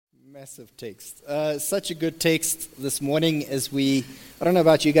Massive text. Such a good text this morning I don't know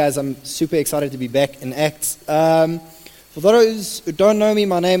about you guys, I'm super excited to be back in Acts. For those who don't know me,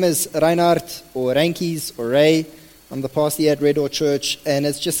 my name is Reinhard, or Rankies, or Ray. I'm the pastor here at Red Door Church, and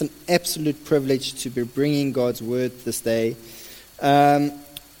it's just an absolute privilege to be bringing God's word this day. I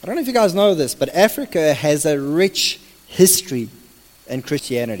don't know if you guys know this, but Africa has a rich history in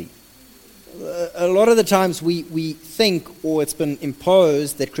Christianity. A lot of the times we think, or it's been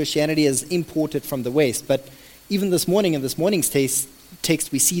imposed, that Christianity is imported from the West. But even this morning, in this morning's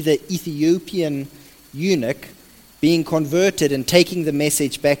text, we see the Ethiopian eunuch being converted and taking the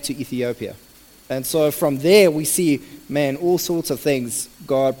message back to Ethiopia. And so from there we see, all sorts of things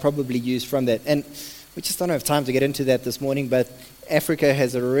God probably used from that. And we just don't have time to get into that this morning, but Africa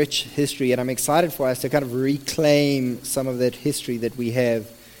has a rich history, and I'm excited for us to kind of reclaim some of that history that we have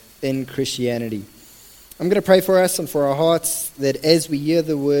in Christianity. I'm going to pray for us and for our hearts that as we hear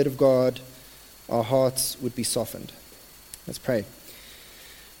the word of God, our hearts would be softened. Let's pray.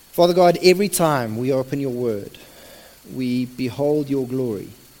 Father God, every time we open your word, we behold your glory.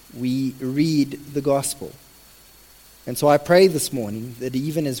 We read the gospel. And so I pray this morning that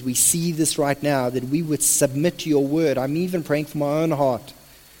even as we see this right now, that we would submit to your word. I'm even praying for my own heart.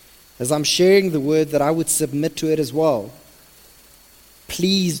 As I'm sharing the word, that I would submit to it as well.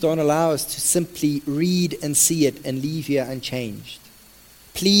 Please don't allow us to simply read and see it and leave here unchanged.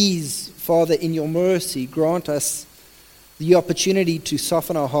 Please, Father, in your mercy, grant us the opportunity to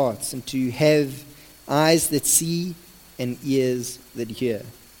soften our hearts and to have eyes that see and ears that hear.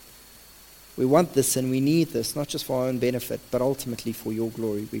 We want this and we need this, not just for our own benefit, but ultimately for your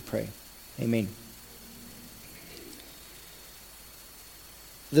glory, we pray. Amen.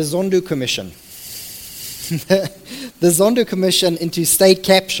 The Zondo Commission. The Zondo Commission into state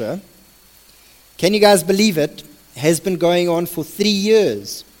capture, can you guys believe it, has been going on for 3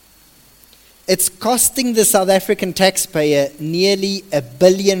 years. It's costing the South African taxpayer nearly R1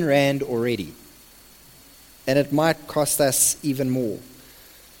 billion already. And it might cost us even more.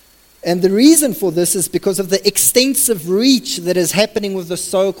 And the reason for this is because of the extensive reach that is happening with the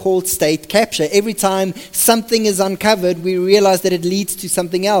so-called state capture. Every time something is uncovered, we realize that it leads to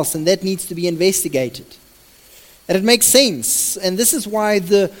something else, and that needs to be investigated. And it makes sense, and this is why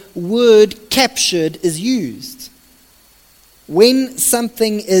the word captured is used. When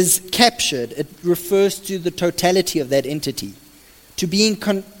something is captured, it refers to the totality of that entity, to being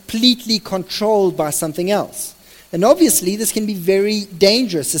completely controlled by something else. And obviously, this can be very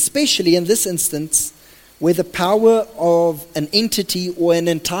dangerous, especially in this instance, where the power of an entity or an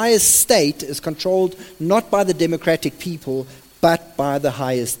entire state is controlled not by the democratic people, but by the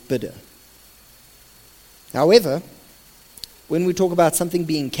highest bidder. However, when we talk about something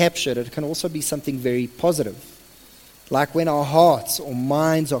being captured, it can also be something very positive. Like when our hearts or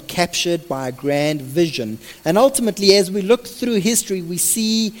minds are captured by a grand vision. And ultimately, as we look through history, we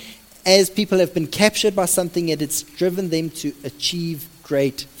see as people have been captured by something, and it's driven them to achieve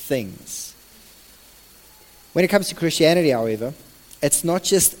great things. When it comes to Christianity, however, it's not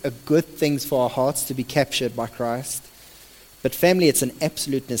just a good thing for our hearts to be captured by Christ, but family, it's an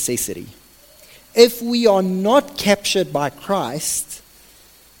absolute necessity. If we are not captured by Christ,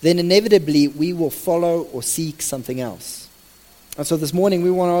 then inevitably we will follow or seek something else. And so this morning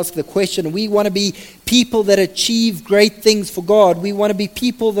we want to ask the question, we want to be people that achieve great things for God. We want to be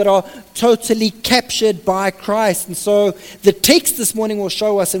people that are totally captured by Christ. And so the text this morning will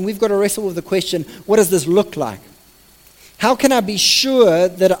show us, and we've got to wrestle with the question, what does this look like? How can I be sure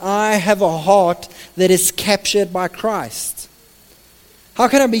that I have a heart that is captured by Christ? How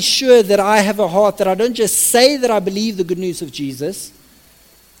can I be sure that I have a heart that I don't just say that I believe the good news of Jesus,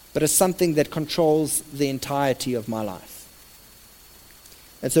 but it's something that controls the entirety of my life?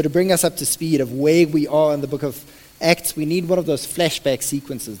 And so to bring us up to speed of where we are in the book of Acts, we need one of those flashback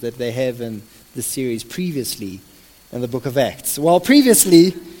sequences that they have in the series previously in the book of Acts. Well,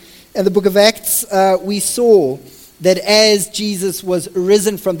 previously in the book of Acts, we saw that as Jesus was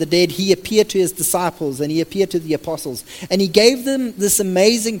risen from the dead, he appeared to his disciples and he appeared to the apostles. And he gave them this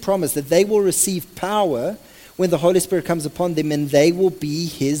amazing promise that they will receive power when the Holy Spirit comes upon them, and they will be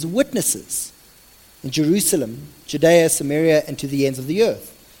his witnesses in Jerusalem, Judea, Samaria, and to the ends of the earth.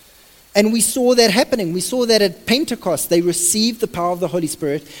 And we saw that happening. We saw that at Pentecost they received the power of the Holy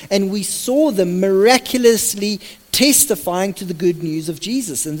Spirit, and we saw them miraculously testifying to the good news of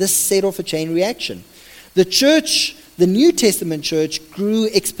Jesus. And this set off a chain reaction. The church, the New Testament church, grew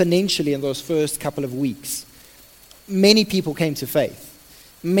exponentially in those first couple of weeks. Many people came to faith.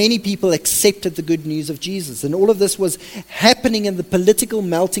 Many people accepted the good news of Jesus. And all of this was happening in the political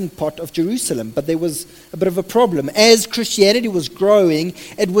melting pot of Jerusalem. But there was a bit of a problem. As Christianity was growing,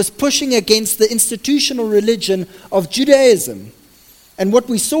 it was pushing against the institutional religion of Judaism. And what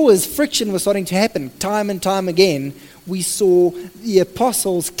we saw is friction was starting to happen time and time again. We saw the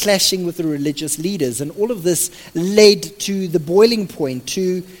apostles clashing with the religious leaders. And all of this led to the boiling point,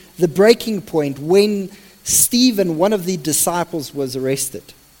 to the breaking point when Stephen, one of the disciples, was arrested.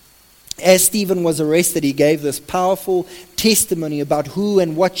 As Stephen was arrested, he gave this powerful testimony about who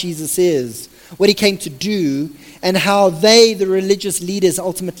and what Jesus is, what he came to do, and how they, the religious leaders,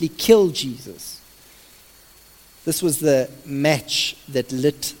 ultimately killed Jesus. This was the match that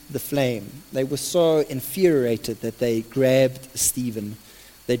lit the flame. They were so infuriated that they grabbed Stephen.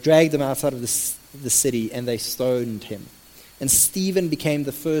 They dragged him outside of the city and they stoned him. And Stephen became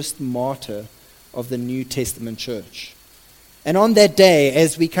the first martyr of the New Testament church. And on that day,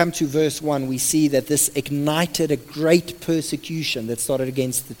 as we come to verse 1, we see that this ignited a great persecution that started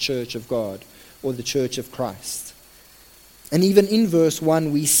against the church of God, or the church of Christ. And even in verse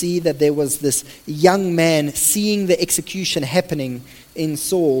 1, we see that there was this young man seeing the execution happening in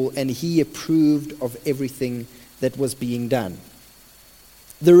Saul, and he approved of everything that was being done.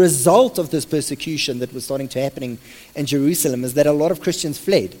 The result of this persecution that was starting to happen in Jerusalem is that a lot of Christians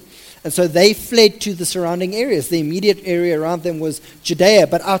fled. And so they fled to the surrounding areas. The immediate area around them was Judea,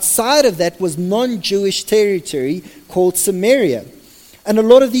 but outside of that was non-Jewish territory called Samaria. And a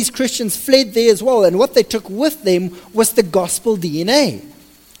lot of these Christians fled there as well. And what they took with them was the gospel DNA,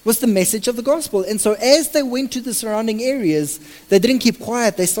 was the message of the gospel. And so as they went to the surrounding areas, they didn't keep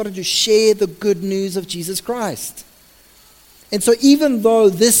quiet. They started to share the good news of Jesus Christ. And so even though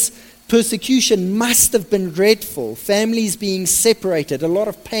this persecution must have been dreadful, families being separated, a lot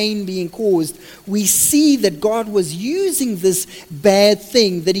of pain being caused, we see that God was using this bad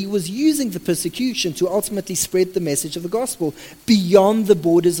thing, that he was using the persecution to ultimately spread the message of the gospel beyond the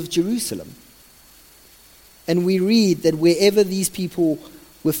borders of Jerusalem. And we read that wherever these people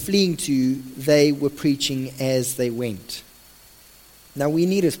were fleeing to, they were preaching as they went. Now we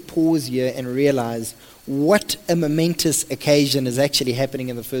need to pause here and realize what a momentous occasion is actually happening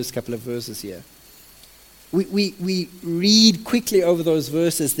in the first couple of verses here. We read quickly over those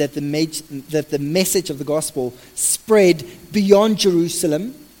verses that the message of the gospel spread beyond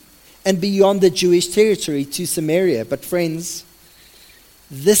Jerusalem and beyond the Jewish territory to Samaria. But friends,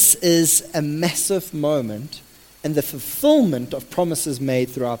 this is a massive moment in the fulfillment of promises made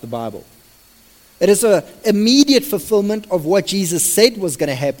throughout the Bible. It is an immediate fulfillment of what Jesus said was going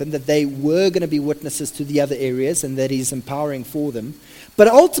to happen, that they were going to be witnesses to the other areas and that he's empowering for them. But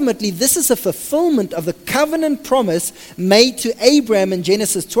ultimately, this is a fulfillment of the covenant promise made to Abraham in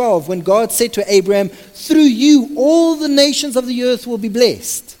Genesis 12, when God said to Abraham, "Through you, all the nations of the earth will be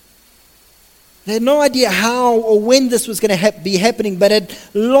blessed." They had no idea how or when this was going to be happening, but at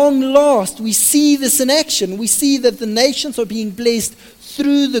long last, we see this in action. We see that the nations are being blessed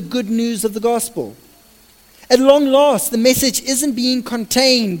through the good news of the gospel. At long last, the message isn't being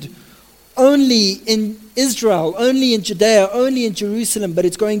contained only in Israel, only in Judea, only in Jerusalem, but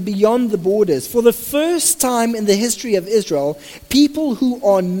it's going beyond the borders. For the first time in the history of Israel, people who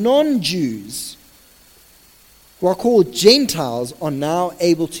are non-Jews, who are called Gentiles, are now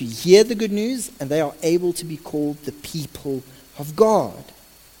able to hear the good news, and they are able to be called the people of God.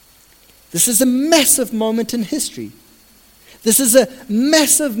 This is a massive moment in history. This is a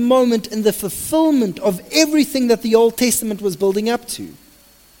massive moment in the fulfillment of everything that the Old Testament was building up to.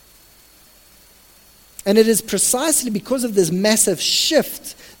 And it is precisely because of this massive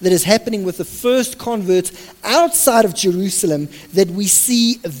shift that is happening with the first converts outside of Jerusalem that we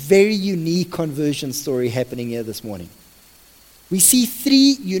see a very unique conversion story happening here this morning. We see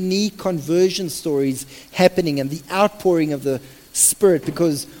 3 unique conversion stories happening and the outpouring of the Spirit,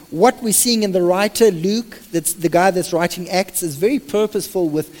 because what we're seeing in the writer Luke, that's the guy that's writing Acts, is very purposeful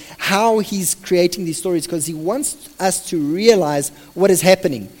with how he's creating these stories, because he wants us to realize what is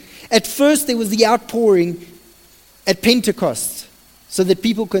happening. At first, there was the outpouring at Pentecost, so that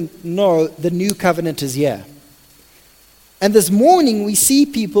people can know the new covenant is here. And this morning, we see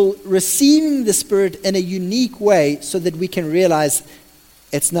people receiving the Spirit in a unique way, so that we can realize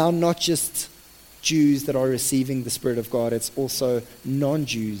it's now not just Jews that are receiving the Spirit of God, it's also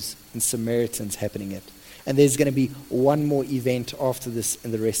non-Jews and Samaritans happening it. And there's going to be one more event after this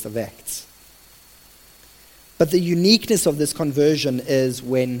in the rest of Acts. But the uniqueness of this conversion is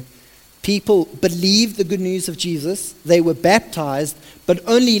when people believed the good news of Jesus, they were baptized, but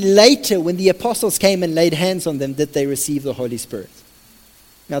only later when the apostles came and laid hands on them did they receive the Holy Spirit.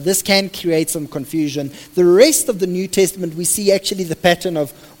 Now, this can create some confusion. The rest of the New Testament, we see actually the pattern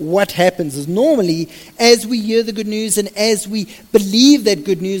of what happens is normally, as we hear the good news and as we believe that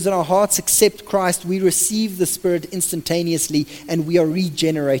good news and our hearts accept Christ, we receive the Spirit instantaneously and we are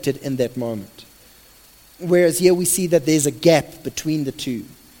regenerated in that moment. Whereas here we see that there's a gap between the two.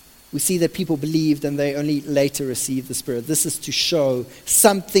 We see that people believed and they only later received the Spirit. This is to show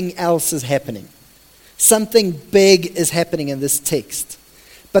something else is happening. Something big is happening in this text.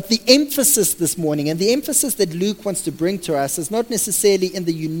 But the emphasis this morning, and the emphasis that Luke wants to bring to us, is not necessarily in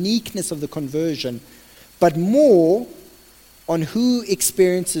the uniqueness of the conversion, but more on who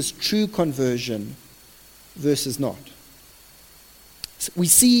experiences true conversion versus not. We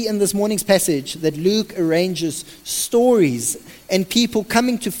see in this morning's passage that Luke arranges stories and people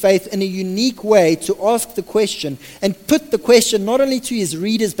coming to faith in a unique way to ask the question and put the question not only to his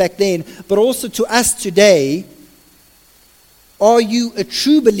readers back then, but also to us today: are you a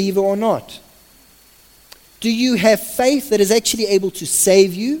true believer or not? Do you have faith that is actually able to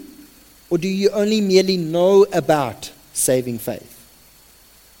save you, or do you only merely know about saving faith?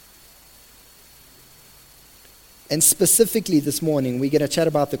 And specifically this morning, we're going to chat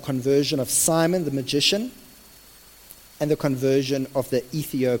about the conversion of Simon the magician and the conversion of the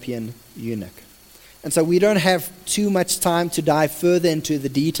Ethiopian eunuch. And so we don't have too much time to dive further into the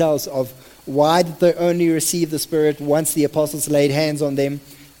details of why did they only receive the Spirit once the apostles laid hands on them.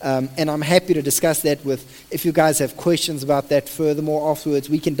 And I'm happy to discuss that if you guys have questions about that furthermore afterwards,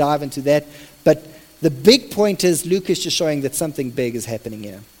 we can dive into that. But the big point is Luke is just showing that something big is happening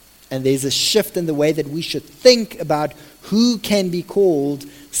here. And there's a shift in the way that we should think about who can be called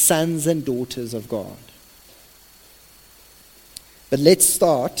sons and daughters of God. But let's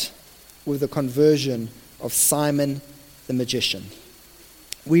start with the conversion of Simon the magician.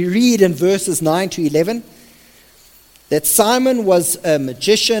 We read in verses 9 to 11 that Simon was a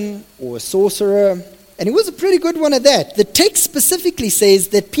magician or a sorcerer, and he was a pretty good one at that. The text specifically says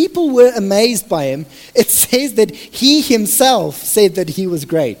that people were amazed by him. It says that he himself said that he was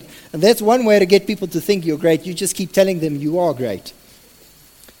great. And that's one way to get people to think you're great. You just keep telling them you are great.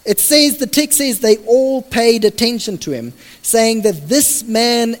 The text says they all paid attention to him, saying that this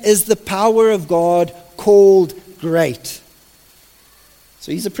man is the power of God called great.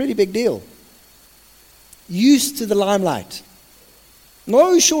 So he's a pretty big deal. Used to the limelight.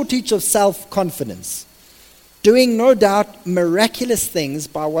 No shortage of self-confidence. Doing, no doubt, miraculous things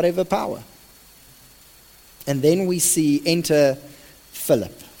by whatever power. And then we see enter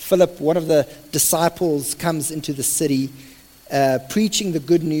Philip. Philip, one of the disciples, comes into the city preaching the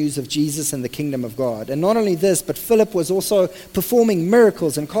good news of Jesus and the kingdom of God. And not only this, but Philip was also performing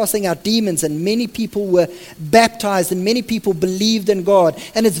miracles and casting out demons, and many people were baptized and many people believed in God.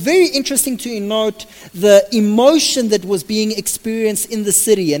 And it's very interesting to note the emotion that was being experienced in the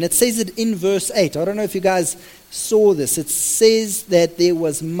city. And it says it in verse 8. I don't know if you guys saw this. It says that there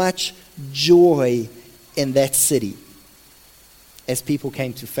was much joy in that city as people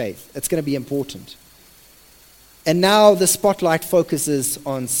came to faith. It's going to be important. And now the spotlight focuses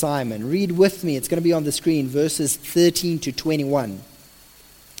on Simon. Read with me. It's going to be on the screen, verses 13 to 21.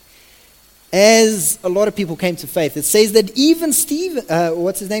 As a lot of people came to faith, it says that even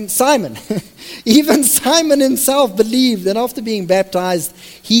Simon. Even Simon himself believed, and after being baptized,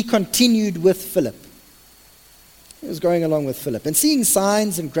 he continued with Philip. He was going along with Philip. And seeing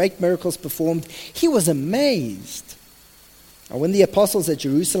signs and great miracles performed, he was amazed. Now, when the apostles at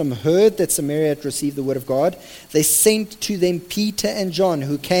Jerusalem heard that Samaria had received the word of God, they sent to them Peter and John,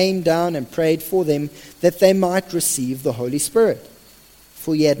 who came down and prayed for them that they might receive the Holy Spirit.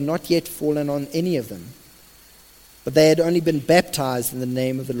 For he had not yet fallen on any of them, but they had only been baptized in the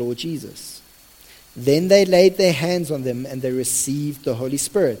name of the Lord Jesus. Then they laid their hands on them and they received the Holy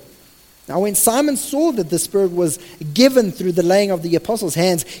Spirit. Now when Simon saw that the Spirit was given through the laying of the apostles'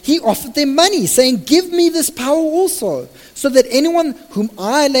 hands, he offered them money, saying, "Give me this power also, so that anyone whom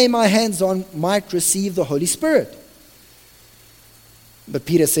I lay my hands on might receive the Holy Spirit." But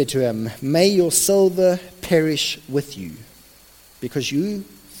Peter said to him, "May your silver perish with you, because you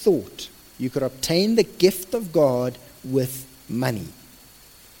thought you could obtain the gift of God with money.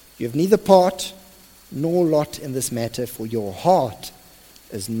 You have neither part nor lot in this matter, for your heart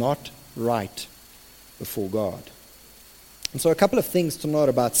is not right before God." And so a couple of things to note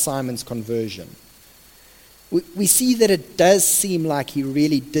about Simon's conversion. We see that it does seem like he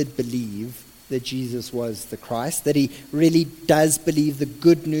really did believe that Jesus was the Christ, that he really does believe the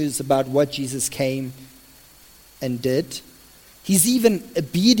good news about what Jesus came and did. He's even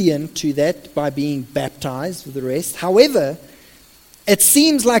obedient to that by being baptized with the rest. However, it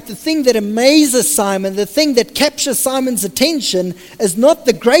seems like the thing that amazes Simon, the thing that captures Simon's attention, is not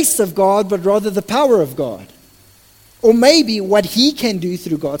the grace of God, but rather the power of God. Or maybe what he can do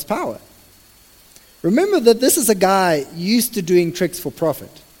through God's power. Remember that this is a guy used to doing tricks for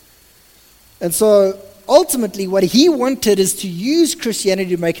profit. And so ultimately what he wanted is to use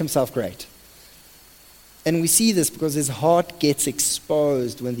Christianity to make himself great. And we see this because his heart gets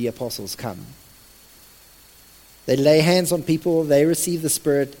exposed when the apostles come. They lay hands on people, they receive the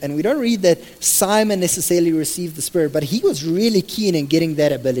Spirit, and we don't read that Simon necessarily received the Spirit, but he was really keen in getting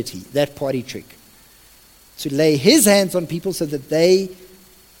that ability, that party trick, to lay his hands on people so that they,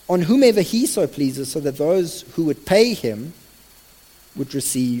 on whomever he so pleases, so that those who would pay him would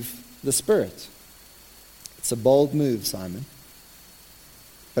receive the Spirit. It's a bold move, Simon,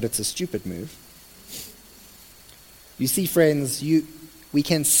 but it's a stupid move. You see, friends, we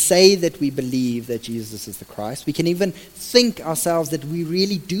can say that we believe that Jesus is the Christ. We can even think ourselves that we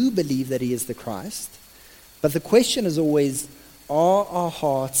really do believe that he is the Christ. But the question is always, are our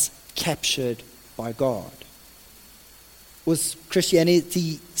hearts captured by God? Was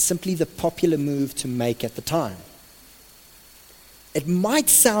Christianity simply the popular move to make at the time? It might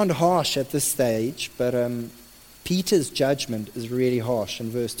sound harsh at this stage, but Peter's judgment is really harsh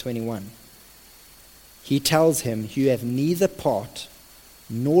in verse 21. He tells him, "You have neither part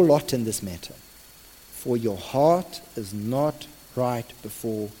nor lot in this matter, for your heart is not right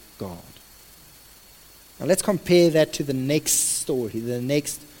before God." Now let's compare that to the next story, the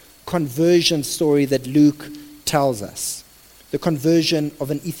next conversion story that Luke tells us, the conversion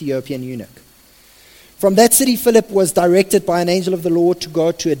of an Ethiopian eunuch. From that city, Philip was directed by an angel of the Lord to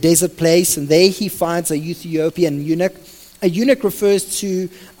go to a desert place, and there he finds a Ethiopian eunuch. A eunuch refers to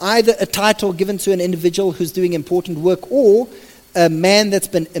either a title given to an individual who's doing important work, or a man that's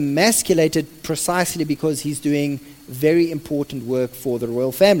been emasculated precisely because he's doing very important work for the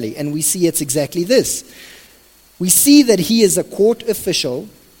royal family. And we see it's exactly this. We see that he is a court official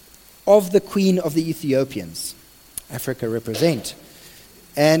of the Queen of the Ethiopians. Africa represent.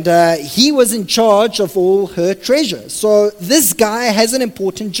 And he was in charge of all her treasure. So this guy has an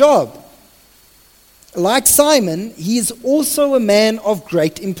important job. Like Simon, he is also a man of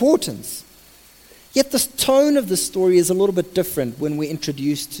great importance. Yet the tone of the story is a little bit different when we're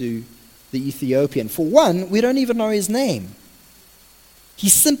introduced to the Ethiopian. For one, we don't even know his name.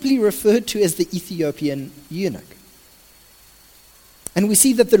 He's simply referred to as the Ethiopian eunuch. And we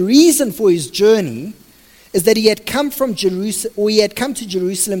see that the reason for his journey is that he had come from Jerusalem, or he had come to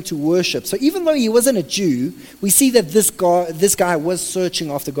Jerusalem to worship. So even though he wasn't a Jew, we see that this guy was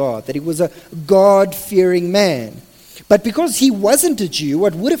searching after God, that he was a God-fearing man. But because he wasn't a Jew,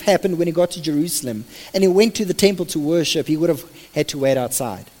 what would have happened when he got to Jerusalem and he went to the temple to worship, he would have had to wait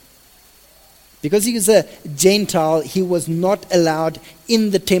outside. Because he was a Gentile, he was not allowed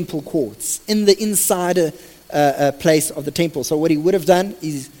in the temple courts, in the inside place of the temple. So what he would have done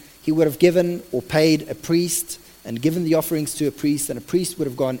is he would have given or paid a priest and given the offerings to a priest, and a priest would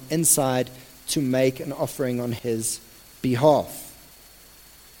have gone inside to make an offering on his behalf.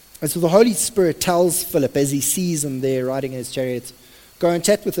 And so the Holy Spirit tells Philip, as he sees him there riding in his chariot, go and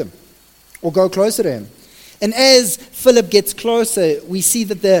chat with him, or go closer to him. And as Philip gets closer, we see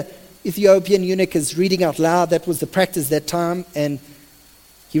that the Ethiopian eunuch is reading out loud. That was the practice that time, and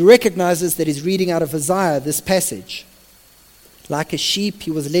he recognizes that he's reading out of Isaiah this passage. Like a sheep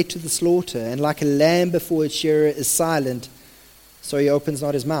he was led to the slaughter, and like a lamb before its shearer is silent, so he opens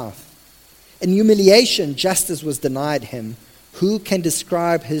not his mouth. In humiliation, justice was denied him. Who can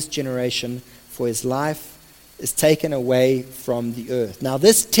describe his generation? For his life is taken away from the earth. Now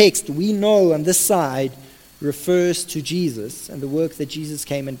this text, we know on this side, refers to Jesus and the work that Jesus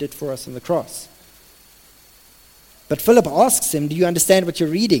came and did for us on the cross. But Philip asks him, do you understand what you're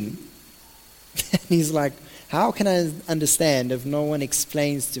reading? And he's like, how can I understand if no one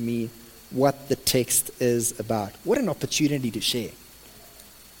explains to me what the text is about? What an opportunity to share.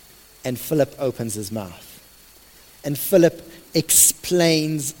 And Philip opens his mouth. And Philip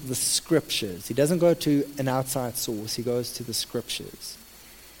explains the scriptures. He doesn't go to an outside source. He goes to the scriptures.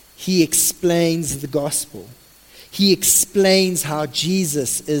 He explains the gospel. He explains how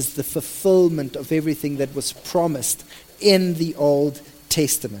Jesus is the fulfillment of everything that was promised in the Old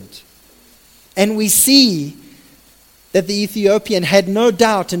Testament. And we see that the Ethiopian had no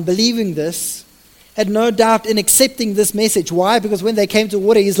doubt in believing this, had no doubt in accepting this message. Why? Because when they came to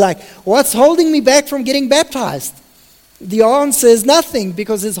water, he's like, what's holding me back from getting baptized? The answer is nothing,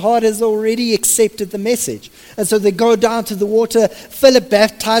 because his heart has already accepted the message. And so they go down to the water. Philip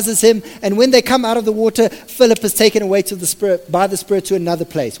baptizes him. And when they come out of the water, Philip is taken away by the Spirit to another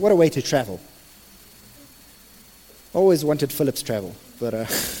place. What a way to travel. I always wanted Philip's travel, but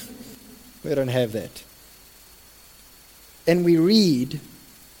we don't have that. And we read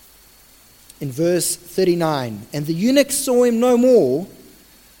in verse 39, and the eunuch saw him no more,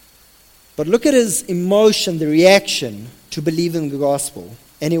 but look at his emotion, the reaction to believing the gospel.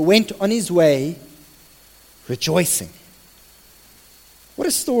 And he went on his way rejoicing. What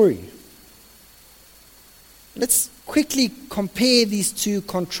a story. Let's quickly compare these two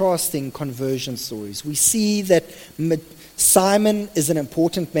contrasting conversion stories. We see that Simon is an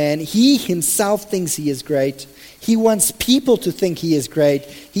important man. He himself thinks he is great. He wants people to think he is great.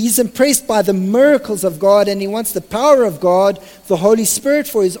 He's impressed by the miracles of God, and he wants the power of God, the Holy Spirit,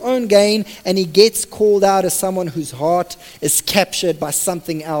 for his own gain, and he gets called out as someone whose heart is captured by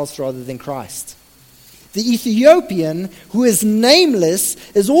something else rather than Christ. The Ethiopian, who is nameless,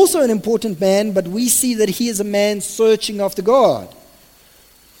 is also an important man, but we see that he is a man searching after God.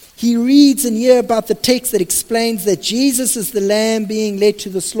 He reads and hears about the text that explains that Jesus is the lamb being led to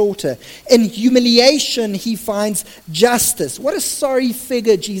the slaughter. In humiliation, he finds justice. What a sorry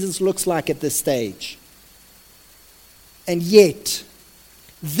figure Jesus looks like at this stage. And yet,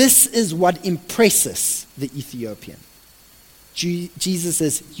 this is what impresses the Ethiopian.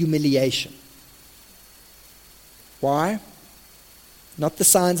 Jesus' humiliation. Why? Not the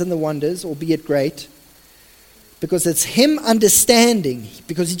signs and the wonders, albeit great, because it's him understanding,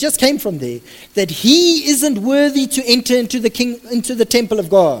 because he just came from there, that he isn't worthy to enter into the temple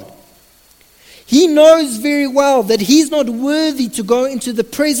of God. He knows very well that he's not worthy to go into the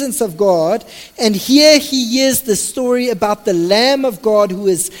presence of God, and here he hears the story about the Lamb of God who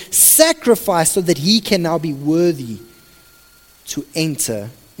is sacrificed so that he can now be worthy to enter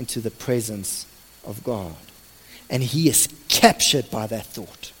into the presence of God. And he is captured by that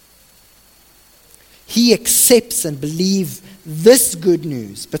thought. He accepts and believes this good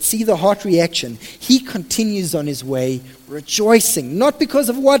news. But see the heart reaction. He continues on his way rejoicing. Not because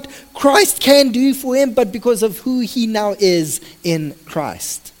of what Christ can do for him, but because of who he now is in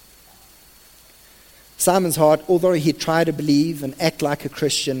Christ. Simon's heart, although he tried to believe and act like a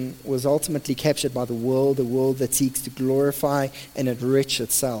Christian, was ultimately captured by the world, a world that seeks to glorify and enrich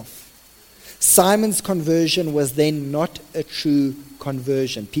itself. Simon's conversion was then not a true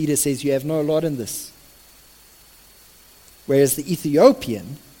conversion. Peter says, you have no lot in this. Whereas the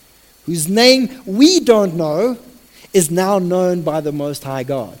Ethiopian, whose name we don't know, is now known by the Most High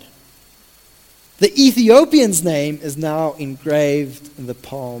God. The Ethiopian's name is now engraved in the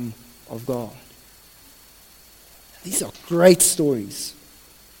palm of God. These are great stories.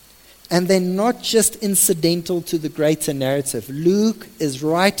 And they're not just incidental to the greater narrative. Luke is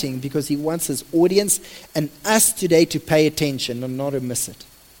writing because he wants his audience and us today to pay attention and not to miss it.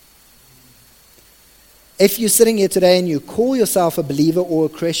 If you're sitting here today and you call yourself a believer or a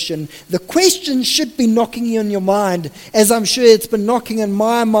Christian, the question should be knocking in your mind, as I'm sure it's been knocking in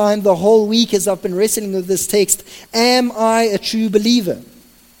my mind the whole week as I've been wrestling with this text. Am I a true believer?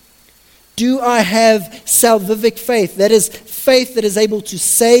 Do I have salvific faith? That is, faith that is able to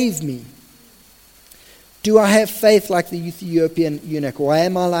save me. Do I have faith like the Ethiopian eunuch? Or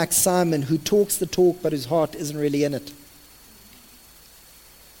am I like Simon, who talks the talk but his heart isn't really in it?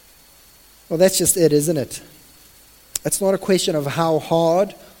 Well, that's just it, isn't it? It's not a question of how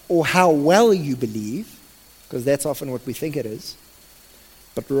hard or how well you believe, because that's often what we think it is.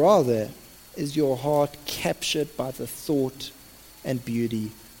 But rather, is your heart captured by the thought and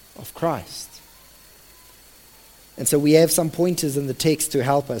beauty of Christ? And so we have some pointers in the text to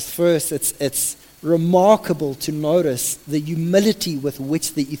help us. First, it's remarkable to notice the humility with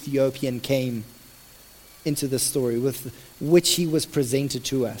which the Ethiopian came into the story, with which he was presented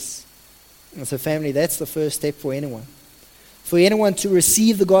to us. And so family, that's the first step for anyone. For anyone to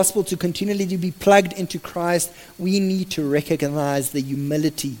receive the gospel, to continually to be plugged into Christ, we need to recognize the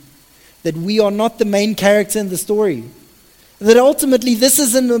humility that we are not the main character in the story. That ultimately this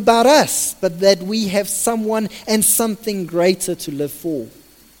isn't about us, but that we have someone and something greater to live for.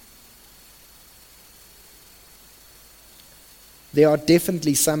 There are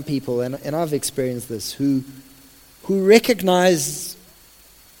definitely some people, and I've experienced this, who recognize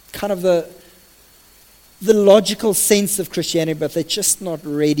kind of the logical sense of Christianity, but they're just not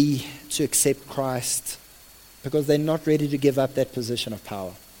ready to accept Christ because they're not ready to give up that position of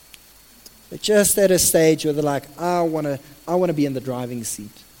power. They're just at a stage where they're like, I want to be in the driving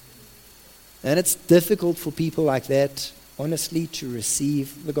seat. And it's difficult for people like that, honestly, to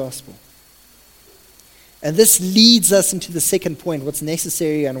receive the gospel. And this leads us into the second point, what's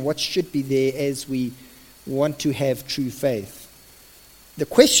necessary and what should be there as we want to have true faith. The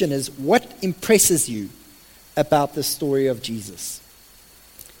question is, what impresses you about the story of Jesus?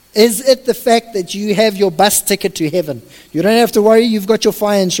 Is it the fact that you have your bus ticket to heaven? You don't have to worry, you've got your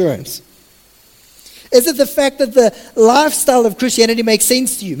fire insurance. Is it the fact that the lifestyle of Christianity makes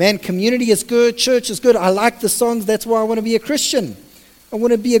sense to you? Man, community is good, church is good, I like the songs, that's why I want to be a Christian. I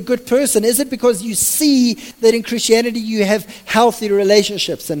want to be a good person. Is it because you see that in Christianity you have healthy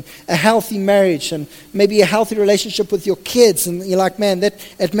relationships and a healthy marriage and maybe a healthy relationship with your kids, and you're like, man,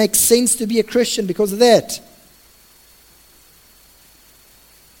 it makes sense to be a Christian because of that?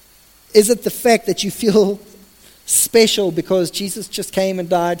 Is it the fact that you feel special because Jesus just came and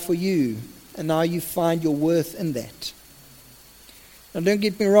died for you, and now you find your worth in that? Now, don't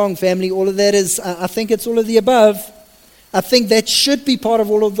get me wrong, family, all of that is, I think it's all of the above. I think that should be part of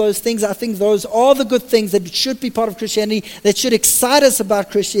all of those things. I think those are the good things that should be part of Christianity, that should excite us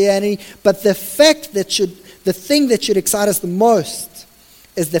about Christianity. But the thing that should excite us the most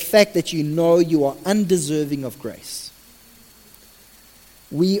is the fact that you know you are undeserving of grace.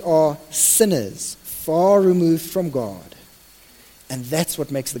 We are sinners, far removed from God. And that's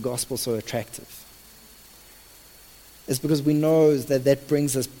what makes the gospel so attractive. It's because we know that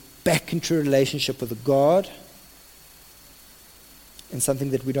brings us back into a relationship with a God and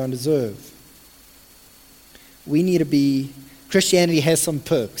something that we don't deserve. We need to be, Christianity has some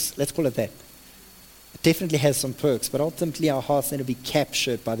perks, let's call it that. It definitely has some perks, but ultimately our hearts need to be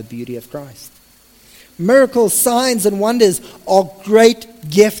captured by the beauty of Christ. Miracles, signs, and wonders are great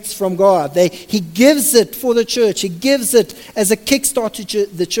gifts from God. He gives it for the church. He gives it as a kickstart to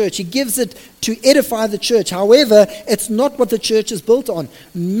the church. He gives it to edify the church. However, it's not what the church is built on.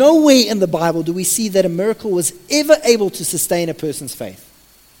 Nowhere in the Bible do we see that a miracle was ever able to sustain a person's faith.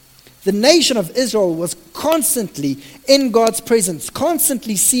 The nation of Israel was constantly in God's presence,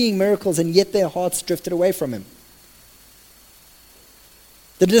 constantly seeing miracles, and yet their hearts drifted away from Him.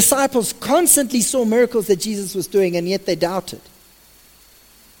 The disciples constantly saw miracles that Jesus was doing, and yet they doubted.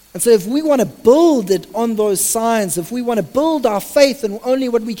 And so if we want to build it on those signs, if we want to build our faith on only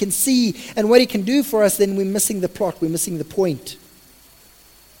what we can see and what He can do for us, then we're missing the plot, we're missing the point.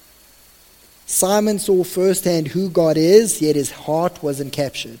 Simon saw firsthand who God is, yet his heart wasn't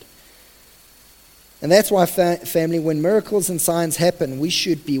captured. And that's why, family, when miracles and signs happen, we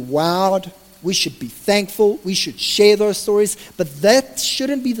should be wowed. We should be thankful. We should share those stories. But that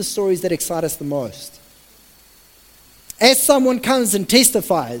shouldn't be the stories that excite us the most. As someone comes and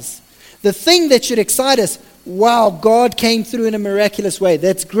testifies, the thing that should excite us, wow, God came through in a miraculous way.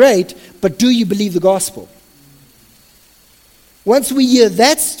 That's great, but do you believe the gospel? Once we hear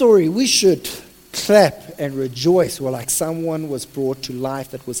that story, we should clap and rejoice. Well, like someone was brought to life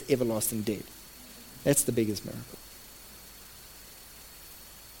that was everlasting dead. That's the biggest miracle.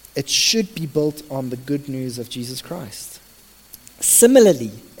 It should be built on the good news of Jesus Christ.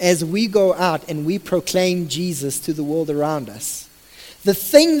 Similarly, as we go out and we proclaim Jesus to the world around us, the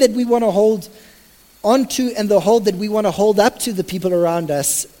thing that we want to hold onto and the hold that we want to hold up to the people around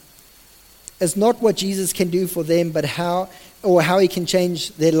us is not what Jesus can do for them, but how He can change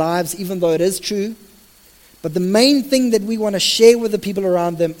their lives, even though it is true. But the main thing that we want to share with the people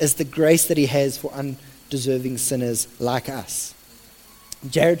around them is the grace that He has for undeserving sinners like us.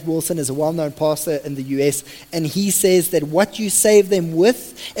 Jared Wilson is a well-known pastor in the US, and he says that what you save them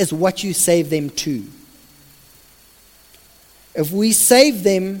with is what you save them to. If we save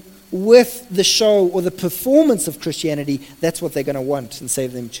them with the show or the performance of Christianity, that's what they're going to want and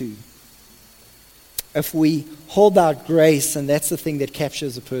save them to. If we hold out grace, and that's the thing that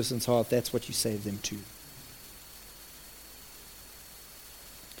captures a person's heart, that's what you save them to.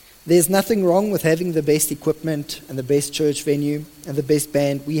 There's nothing wrong with having the best equipment and the best church venue and the best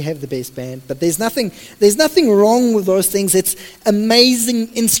band. We have the best band. But there's nothing wrong with those things. It's amazing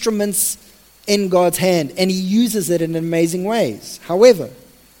instruments in God's hand, and He uses it in amazing ways. However,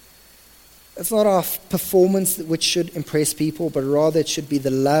 it's not our performance which should impress people, but rather it should be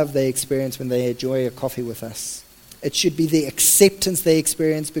the love they experience when they enjoy a coffee with us. It should be the acceptance they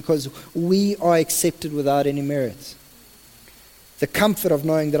experience because we are accepted without any merit. The comfort of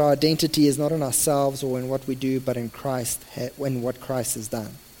knowing that our identity is not in ourselves or in what we do, but in Christ, in what Christ has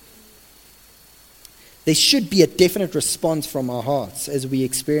done. There should be a definite response from our hearts as we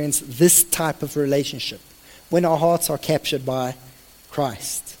experience this type of relationship, when our hearts are captured by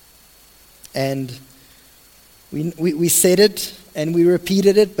Christ. And we said it and we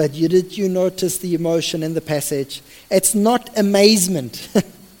repeated it, but did you notice the emotion in the passage? It's not amazement.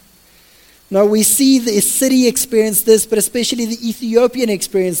 No, we see the city experience this, but especially the Ethiopian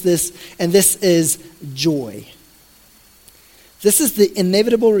experience this, and this is joy. This is the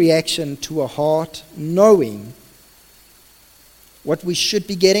inevitable reaction to a heart knowing what we should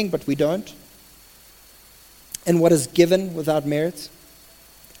be getting, but we don't, and what is given without merit.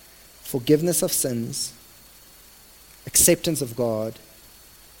 forgiveness of sins, acceptance of God,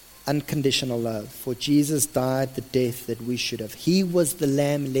 unconditional love. For Jesus died the death that we should have. He was the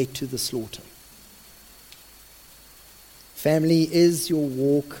lamb led to the slaughter. Family, is your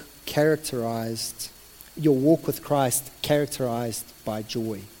walk with Christ characterized by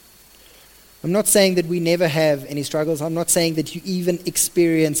joy? I'm not saying that we never have any struggles. I'm not saying that you even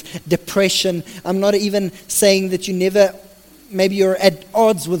experience depression. I'm not even saying that you never, maybe you're at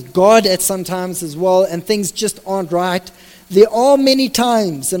odds with God at some times as well, and things just aren't right. There are many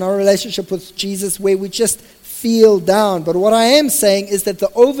times in our relationship with Jesus where we just feel down. But what I am saying is that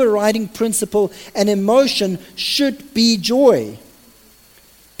the overriding principle and emotion should be joy.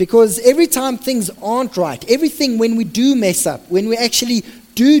 Because every time things aren't right, everything when we do mess up, when we actually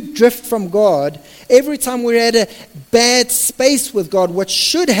do drift from God, every time we're at a bad space with God, what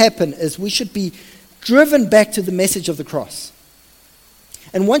should happen is we should be driven back to the message of the cross.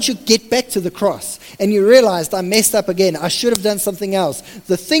 And once you get back to the cross and you realize, I messed up again, I should have done something else,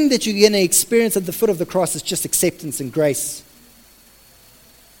 the thing that you're going to experience at the foot of the cross is just acceptance and grace.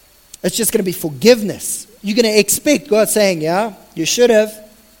 It's just going to be forgiveness. You're going to expect God saying, yeah, you should have.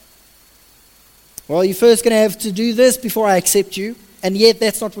 Well, you're first going to have to do this before I accept you. And yet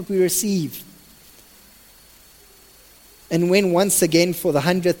that's not what we receive. And when once again, for the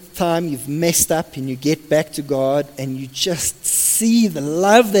 100th time, you've messed up and you get back to God and you just see the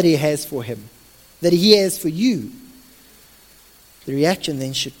love that He has for Him, that He has for you, the reaction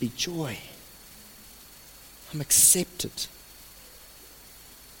then should be joy. I'm accepted.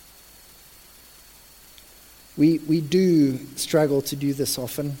 We do struggle to do this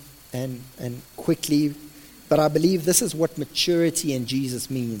often and quickly, but I believe this is what maturity in Jesus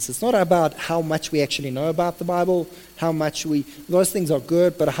means. It's not about how much we actually know about the Bible, those things are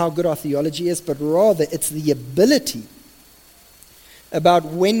good, but how good our theology is, but rather it's the ability about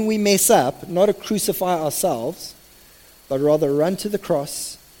when we mess up, not to crucify ourselves, but rather run to the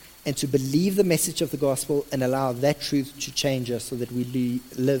cross and to believe the message of the gospel and allow that truth to change us so that we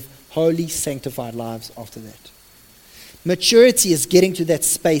live holy, sanctified lives after that. Maturity is getting to that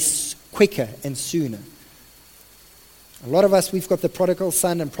space quicker and sooner. A lot of us, we've got the prodigal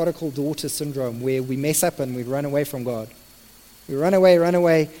son and prodigal daughter syndrome where we mess up and we run away from God. We run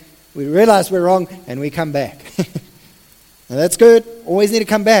away, we realize we're wrong, and we come back. Now that's good. Always need to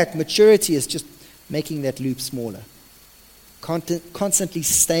come back. Maturity is just making that loop smaller. Constantly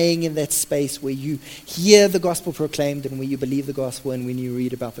staying in that space where you hear the gospel proclaimed and where you believe the gospel and when you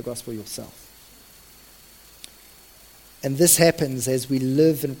read about the gospel yourself. And this happens as we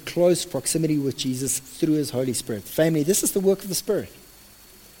live in close proximity with Jesus through His Holy Spirit. Family, this is the work of the Spirit.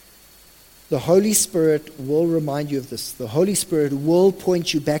 The Holy Spirit will remind you of this. The Holy Spirit will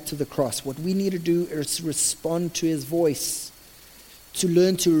point you back to the cross. What we need to do is respond to His voice, to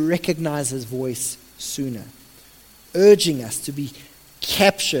learn to recognize His voice sooner, urging us to be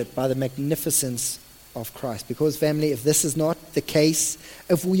captured by the magnificence of Christ. Because, family, if this is not the case,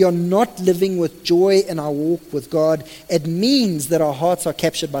 if we are not living with joy in our walk with God, it means that our hearts are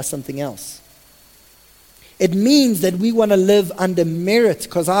captured by something else. It means that we want to live under merit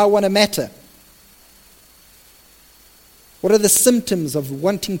because I want to matter. What are the symptoms of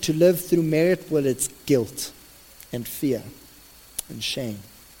wanting to live through merit? Well, it's guilt and fear and shame.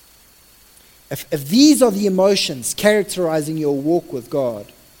 If these are the emotions characterizing your walk with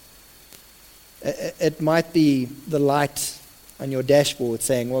God, it might be the light on your dashboard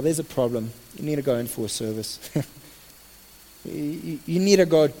saying, well, there's a problem. You need to go in for a service. You need to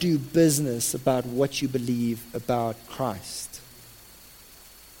go do business about what you believe about Christ.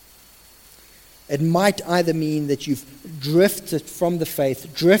 It might either mean that you've drifted from the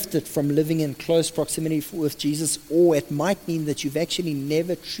faith, drifted from living in close proximity with Jesus, or it might mean that you've actually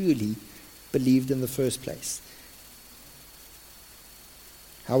never truly believed in the first place.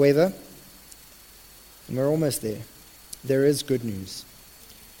 However, and we're almost there, there is good news.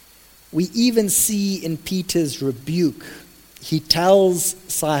 We even see in Peter's rebuke, he tells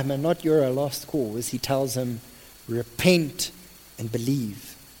Simon, not you're a lost cause, he tells him, repent and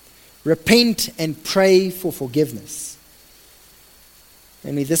believe. Repent and pray for forgiveness.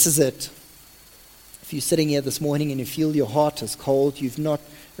 I mean, this is it. If you're sitting here this morning and you feel your heart is cold, you've not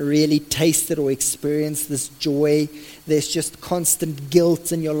really tasted or experienced this joy, there's just constant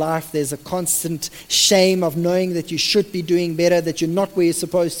guilt in your life, there's a constant shame of knowing that you should be doing better, that you're not where you're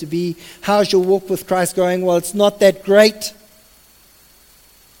supposed to be. How's your walk with Christ going? Well, it's not that great.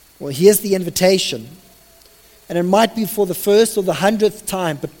 Well, here's the invitation. And it might be for the first or the 100th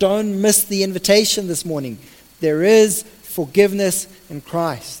time, but don't miss the invitation this morning. There is forgiveness in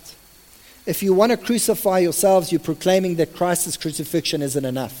Christ. If you want to crucify yourselves, you're proclaiming that Christ's crucifixion isn't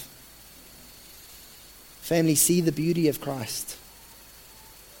enough. Family, see the beauty of Christ.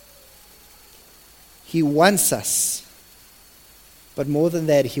 He wants us, but more than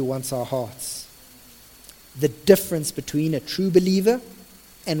that, He wants our hearts. The difference between a true believer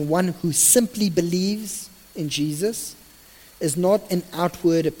and one who simply believes in Jesus is not in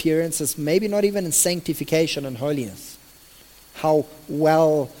outward appearances, maybe not even in sanctification and holiness, how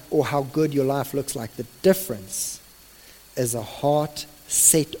well or how good your life looks like. The difference is a heart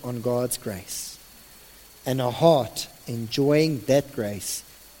set on God's grace and a heart enjoying that grace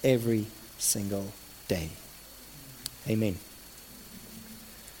every single day. Amen.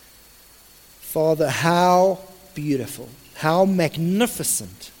 Father, how beautiful, how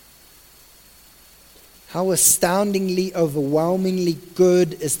magnificent, how astoundingly, overwhelmingly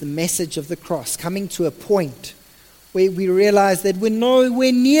good is the message of the cross, coming to a point where we realize that we're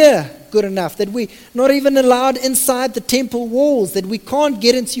nowhere near good enough, that we're not even allowed inside the temple walls, that we can't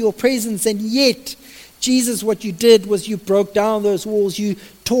get into your presence, and yet, Jesus, what you did was you broke down those walls, you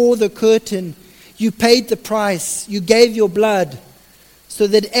tore the curtain, you paid the price, you gave your blood, so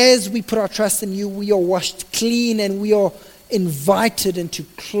that as we put our trust in you, we are washed clean and we are invited into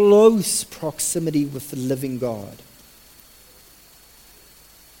close proximity with the living God.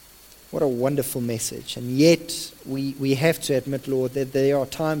 What a wonderful message. And yet, we have to admit, Lord, that there are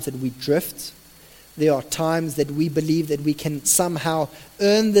times that we drift. There are times that we believe that we can somehow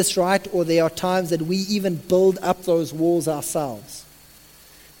earn this right, or there are times that we even build up those walls ourselves.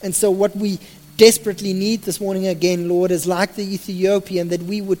 And so what we desperately need this morning again, Lord, is like the Ethiopian, that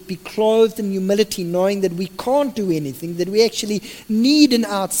we would be clothed in humility, knowing that we can't do anything, that we actually need an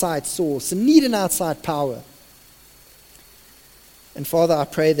outside source and need an outside power. And Father, I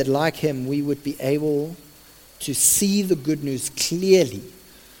pray that like him, we would be able to see the good news clearly,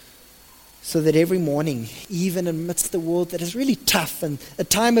 so that every morning, even amidst the world that is really tough, and a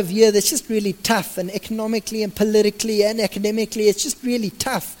time of year that's just really tough, and economically and politically and academically, it's just really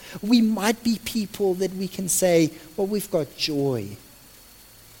tough, we might be people that we can say, well, we've got joy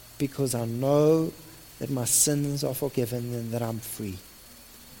because I know that my sins are forgiven and that I'm free.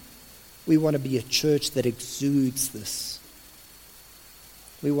 We want to be a church that exudes this.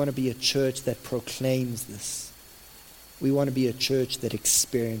 We want to be a church that proclaims this. We want to be a church that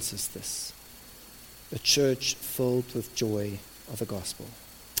experiences this. A church filled with joy of the gospel.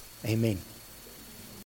 Amen.